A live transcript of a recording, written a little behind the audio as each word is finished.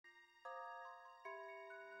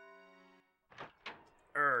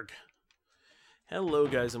Erg. Hello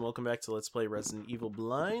guys and welcome back to Let's Play Resident Evil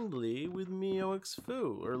Blindly with me,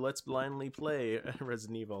 OXFoo, or Let's Blindly Play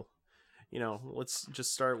Resident Evil. You know, let's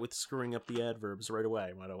just start with screwing up the adverbs right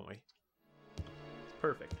away, why don't we?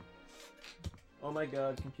 Perfect. Oh my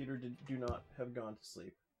god, computer do not have gone to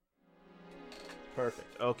sleep.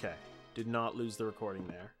 Perfect, okay. Did not lose the recording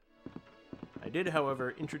there. I did,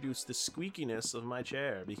 however, introduce the squeakiness of my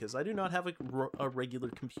chair, because I do not have a regular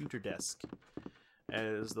computer desk,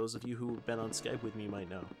 as those of you who've been on Skype with me might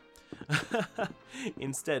know.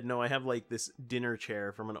 Instead, no, I have like this dinner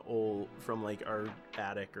chair from like our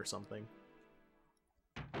attic or something.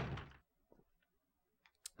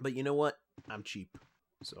 But you know what? I'm cheap,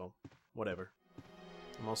 so whatever.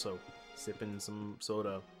 I'm also sipping some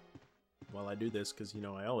soda while I do this, because, you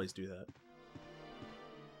know, I always do that.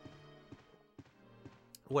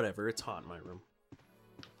 Whatever, it's hot in my room.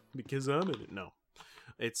 Because I'm in it. No.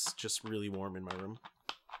 It's just really warm in my room.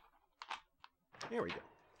 There we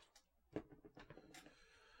go.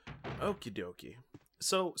 Okie dokie.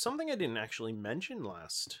 So, something I didn't actually mention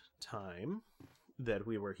last time that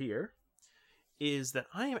we were here is that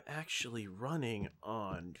I am actually running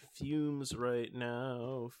on fumes right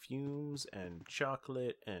now. Fumes and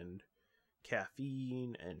chocolate and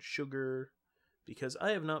caffeine and sugar. Because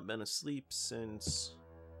I have not been asleep since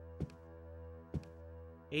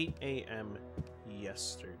 8 a.m.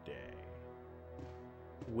 yesterday,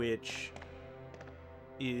 which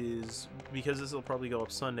is, because this will probably go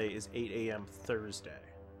up Sunday, is 8 a.m. Thursday.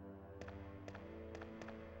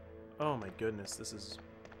 Oh my goodness, this is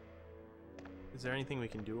there anything we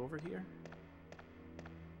can do over here?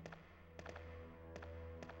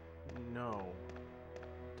 No.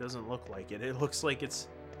 Doesn't look like it. It looks like it's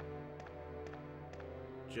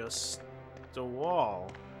just a wall.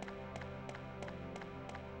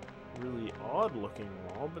 Really odd looking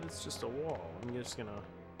wall, but it's just a wall. I'm just gonna...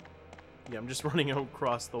 Yeah, I'm just running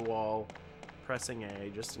across the wall, pressing A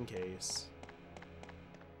just in case.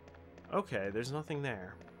 Okay, there's nothing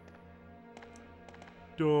there.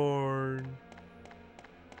 Darn.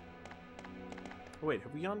 Oh, wait,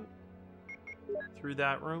 have we gone through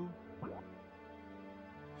that room?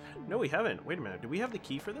 No, we haven't. Wait a minute. Do we have the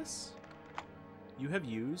key for this? You have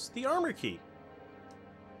used the armor key.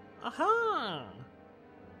 Aha!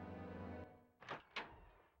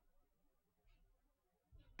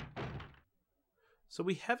 So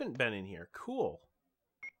we haven't been in here. Cool.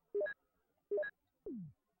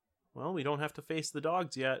 Well, we don't have to face the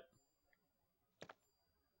dogs yet.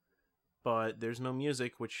 But there's no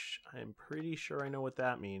music, which I'm pretty sure I know what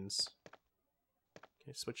that means.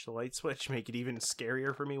 Okay, switch the light switch, make it even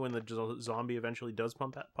scarier for me when the zombie eventually does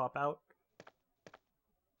pop out.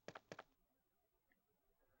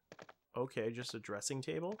 Okay, just a dressing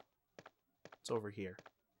table? It's over here.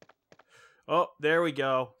 Oh, there we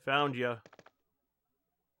go. Found ya.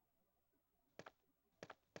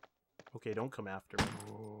 Okay, don't come after me.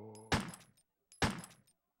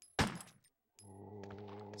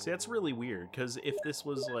 See, that's really weird, because if this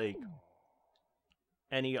was, like,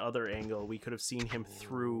 any other angle, we could have seen him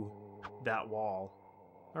through that wall.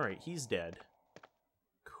 Alright, he's dead.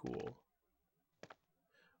 Cool.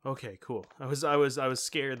 Okay, cool. I was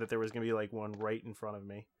scared that there was gonna be, like, one right in front of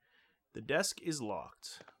me. The desk is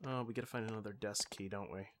locked. Oh, we gotta find another desk key,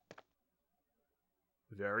 don't we?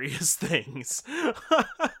 Various things.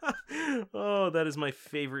 Oh, that is my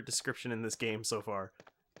favorite description in this game so far.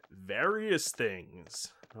 Various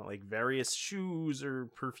things. Not like various shoes or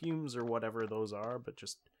perfumes or whatever those are, but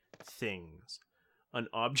just things. An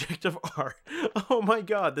object of art. Oh my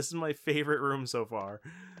god, this is my favorite room so far.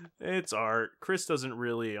 It's art. Chris doesn't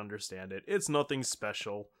really understand it. It's nothing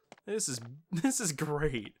special. This is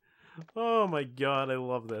great. Oh my god, I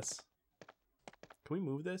love this. Can we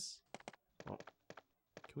move this? Oh.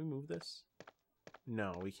 Can we move this?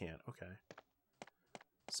 No, we can't. Okay.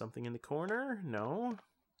 Something in the corner? No.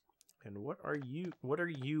 And what are you? What are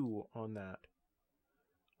you on that?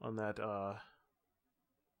 On that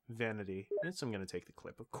vanity? Yes, I'm gonna take the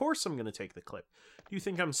clip. Of course I'm gonna take the clip. Do you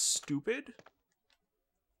think I'm stupid?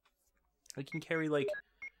 I can carry like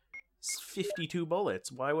 52 bullets.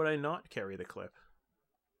 Why would I not carry the clip?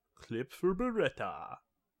 Clip for Beretta.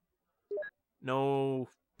 No.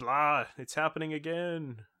 Blah, it's happening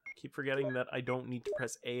again. I keep forgetting that I don't need to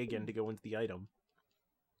press A again to go into the item.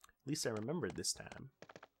 At least I remembered this time.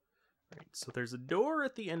 Right, so there's a door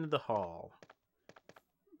at the end of the hall.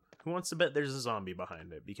 Who wants to bet there's a zombie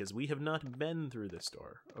behind it? Because we have not been through this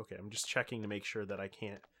door. Okay, I'm just checking to make sure that I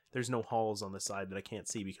can't... There's no halls on the side that I can't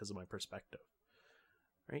see because of my perspective.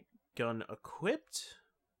 Right, gun equipped.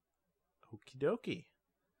 Okie dokie.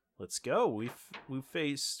 Let's go. We've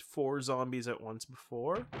faced 4 zombies at once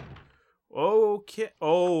before. Okay.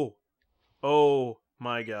 Oh. Oh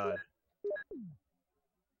my god.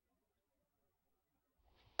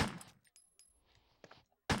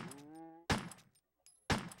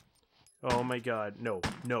 Oh my god. No.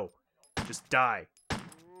 No. Just die.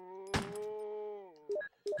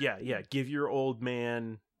 Yeah. Give your old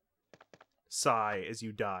man sigh as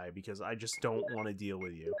you die, because I just don't want to deal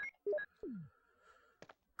with you.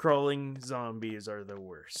 Crawling zombies are the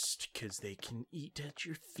worst, because they can eat at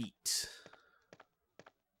your feet.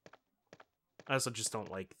 I also just don't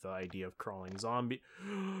like the idea of crawling zombies.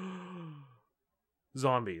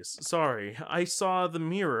 Sorry, I saw the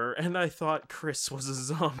mirror and I thought Chris was a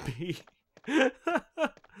zombie. Oh,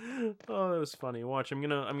 that was funny. Watch, I'm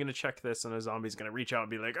gonna check this, and a zombie's gonna reach out and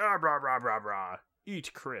be like, ah, brah, brah, brah, brah.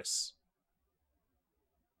 Eat Chris.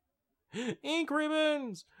 Ink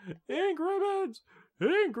ribbons! Ink ribbons!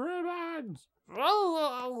 Ink ribbons!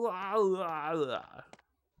 Oh,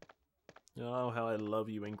 how I love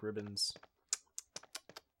you, ink ribbons.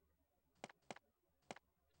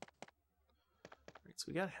 Alright, so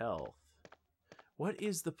we got health. What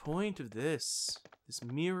is the point of this? This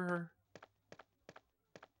mirror?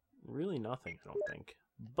 Really nothing, I don't think.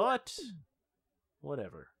 But,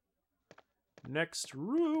 whatever. Next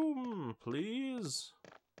room, please.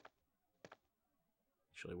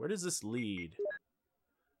 Actually, where does this lead?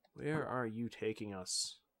 Where are you taking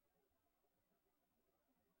us?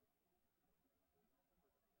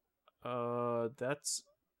 That's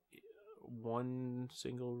one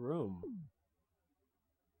single room,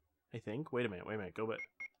 I think. Wait a minute, go back.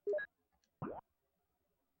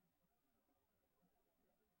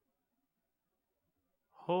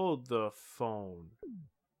 Hold the phone.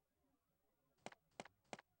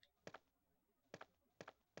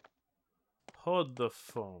 Hold the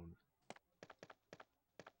phone.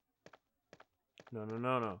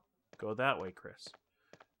 No. Go that way, Chris.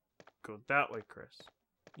 Go that way, Chris.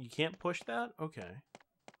 You can't push that? Okay.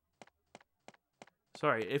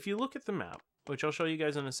 Sorry, if you look at the map, which I'll show you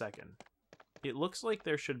guys in a second, it looks like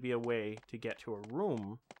there should be a way to get to a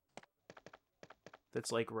room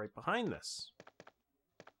that's like right behind this.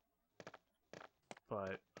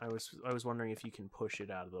 But I was wondering if you can push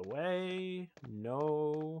it out of the way.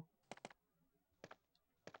 No.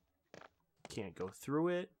 Can't go through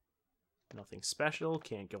it. Nothing special.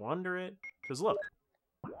 Can't go under it. Because look,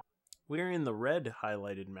 we're in the red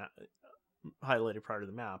highlighted part of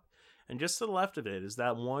the map, and just to the left of it is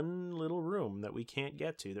that one little room that we can't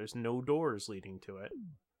get to. There's no doors leading to it.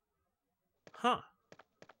 Huh.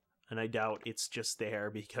 And I doubt it's just there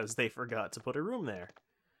because they forgot to put a room there.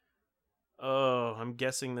 Oh, I'm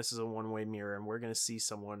guessing this is a one-way mirror, and we're going to see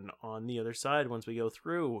someone on the other side once we go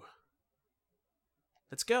through.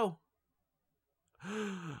 Let's go.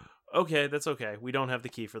 Okay, that's okay. We don't have the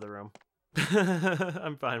key for the room.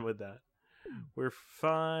 I'm fine with that. We're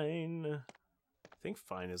fine. I think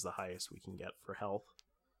fine is the highest we can get for health.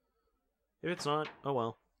 If it's not, oh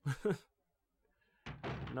well.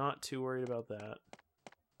 Not too worried about that.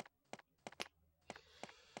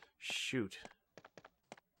 Shoot.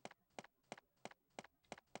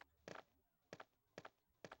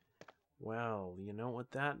 Well, you know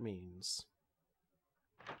what that means.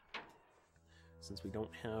 Since we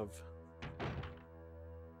don't have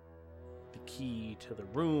the key to the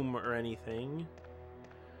room or anything,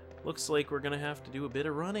 looks like we're gonna have to do a bit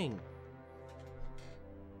of running.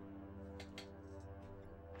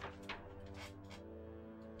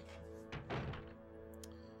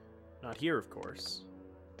 Not here, of course,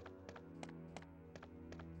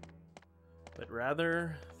 but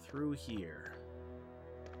rather through here.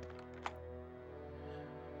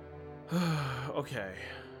 Okay.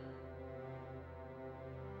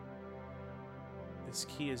 This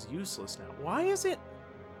key is useless now. Why is it?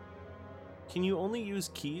 Can you only use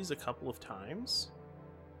keys a couple of times?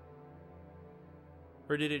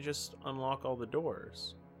 Or did it just unlock all the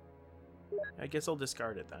doors? I guess I'll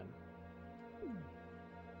discard it then.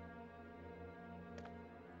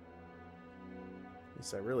 At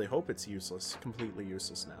least I really hope it's useless. Completely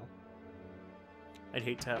useless now. I'd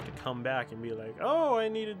hate to have to come back and be like, oh, I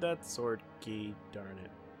needed that sword key. Darn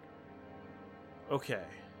it. Okay.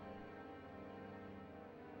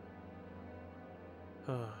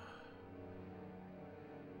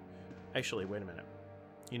 Actually, wait a minute.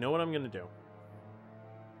 You know what I'm gonna do?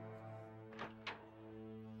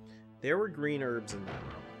 There were green herbs in that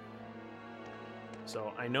room.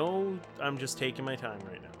 So I know I'm just taking my time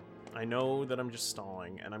right now. I know that I'm just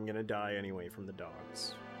stalling, and I'm gonna die anyway from the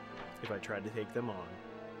dogs if I tried to take them on.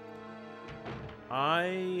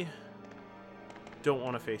 I don't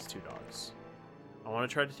want to face 2 dogs. I want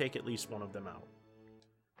to try to take at least one of them out.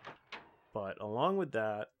 But along with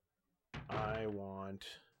that, I want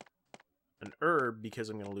an herb because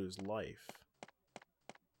I'm going to lose life.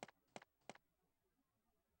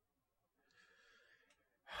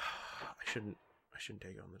 I shouldn't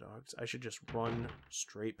take on the dogs. I should just run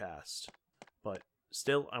straight past. But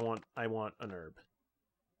still, I want an herb.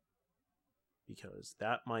 Because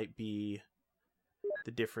that might be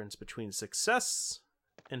the difference between success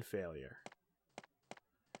and failure.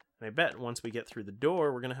 And I bet once we get through the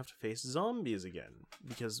door, we're going to have to face zombies again.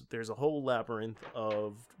 Because there's a whole labyrinth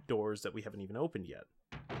of doors that we haven't even opened yet.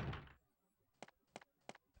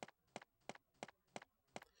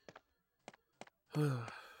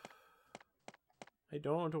 I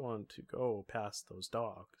don't want to go past those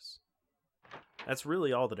dogs. That's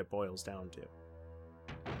really all that it boils down to.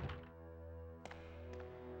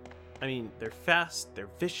 I mean, they're fast, they're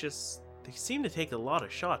vicious, they seem to take a lot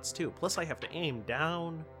of shots too. Plus I have to aim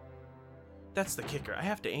down. That's the kicker, I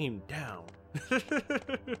have to aim down.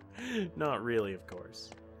 Not really, of course.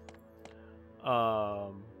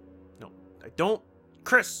 No, I don't.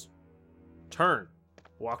 Chris! Turn.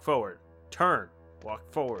 Walk forward. Turn.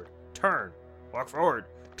 Walk forward. Turn. Walk forward.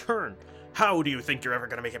 Turn. How do you think you're ever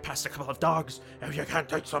gonna make it past a couple of dogs if you can't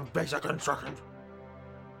take some basic instructions?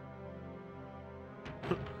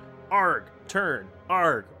 Arg. Turn.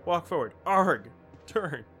 Arg. Walk forward. Arg.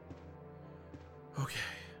 Turn. Okay.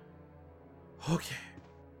 Okay.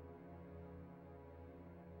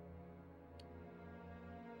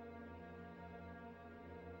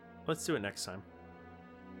 Let's do it next time.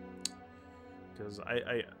 Because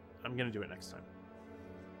I'm going to do it next time.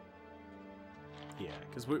 Yeah,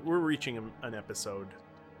 because we're reaching an episode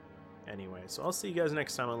anyway. So I'll see you guys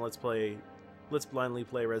next time on Let's Blindly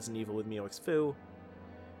Play Resident Evil with me, OXFoo.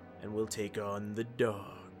 And we'll take on the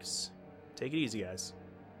dogs. Take it easy, guys.